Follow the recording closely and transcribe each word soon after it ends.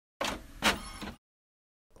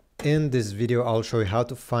In this video, I'll show you how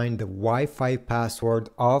to find the Wi-Fi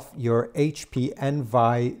password of your HP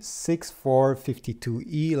Envi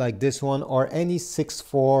 6452E like this one, or any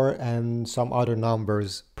 64 and some other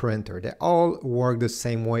numbers printer. They all work the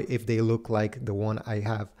same way if they look like the one I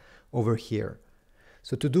have over here.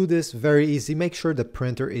 So to do this, very easy. Make sure the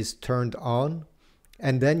printer is turned on,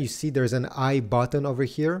 and then you see there's an I button over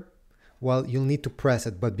here. Well, you'll need to press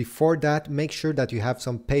it, but before that, make sure that you have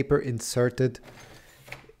some paper inserted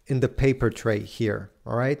in the paper tray here.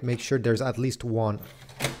 All right, make sure there's at least one.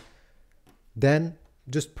 Then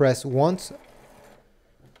just press once.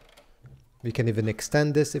 You can even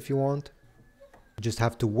extend this if you want. You just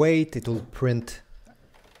have to wait. It will print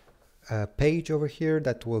a page over here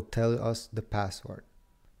that will tell us the password.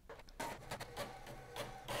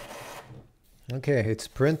 Okay, it's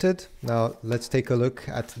printed. Now let's take a look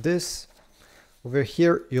at this. Over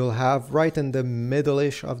here, you'll have right in the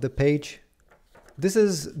middle-ish of the page, this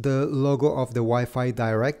is the logo of the Wi-Fi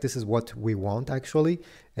Direct. This is what we want actually.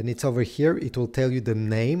 And it's over here. It will tell you the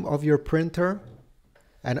name of your printer.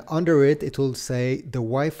 And under it, it will say the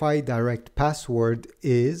Wi-Fi Direct password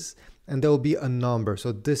is, and there will be a number.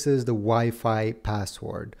 So this is the Wi-Fi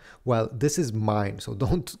password. Well, this is mine. So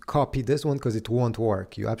don't copy this one because it won't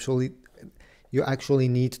work. You actually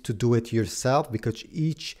need to do it yourself because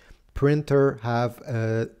each printer have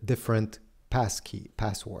a different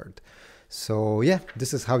password. So yeah,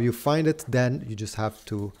 this is how you find it. Then you just have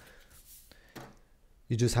to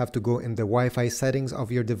go in the Wi-Fi settings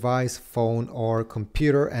of your device, phone or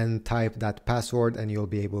computer, and type that password, and you'll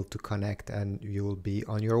be able to connect and you'll be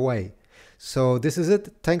on your way. So this is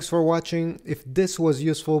it. Thanks for watching. If this was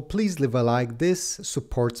useful, please leave a like. This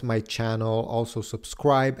supports my channel. Also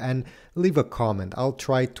subscribe and leave a comment. I'll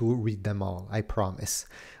try to read them all, I promise.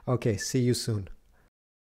 Okay, see you soon.